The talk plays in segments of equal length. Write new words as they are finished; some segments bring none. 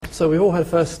So we've all had a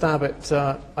first stab at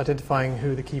identifying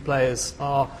who the key players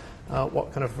are,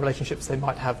 what kind of relationships they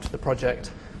might have to the project.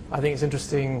 I think it's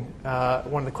interesting,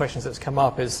 one of the questions that's come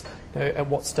up is, at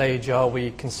what stage are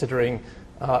we considering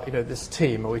this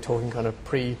team? Are we talking kind of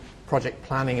pre-project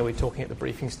planning? Are we talking at the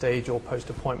briefing stage or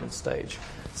post-appointment stage?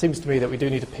 It seems to me that we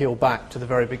do need to peel back to the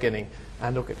very beginning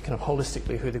and look at kind of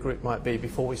holistically who the group might be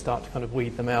before we start to kind of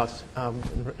weed them out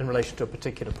in relation to a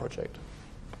particular project.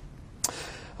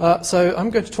 So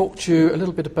I'm going to talk to you a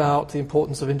little bit about the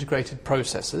importance of integrated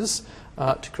processes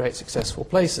to create successful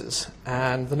places.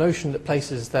 And the notion that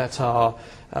places that are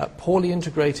poorly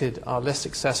integrated are less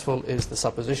successful is the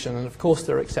supposition. And of course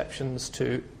there are exceptions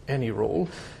to any rule.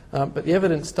 But the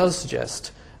evidence does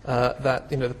suggest that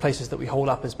the places that we hold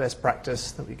up as best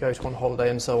practice, that we go to on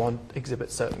holiday and so on, exhibit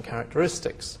certain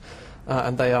characteristics.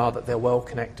 And they are that they're well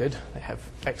connected, they have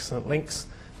excellent links,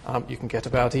 you can get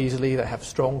about easily, they have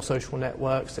strong social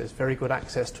networks, there's very good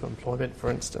access to employment, for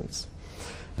instance.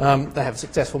 They have a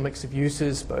successful mix of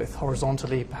uses, both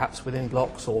horizontally, perhaps within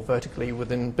blocks, or vertically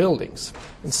within buildings,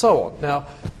 and so on. Now,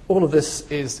 all of this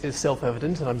is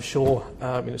self-evident, and I'm sure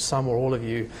some or all of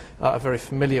you are very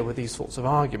familiar with these sorts of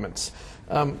arguments.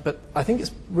 But I think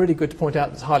it's really good to point out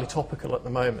that it's highly topical at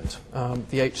the moment.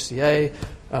 The HCA,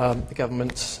 the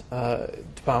government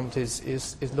department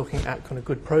is looking at kind of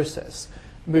good process,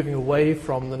 moving away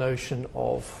from the notion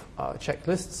of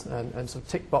checklists and sort of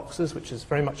tick boxes, which is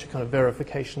very much a kind of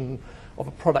verification of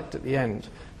a product at the end,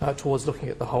 towards looking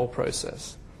at the whole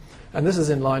process. And this is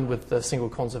in line with the single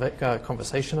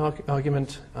conversation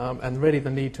argument, and really the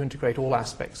need to integrate all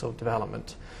aspects of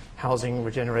development, housing,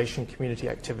 regeneration, community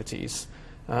activities,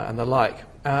 and the like.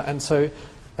 And to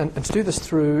do this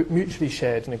through mutually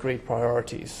shared and agreed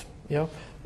priorities.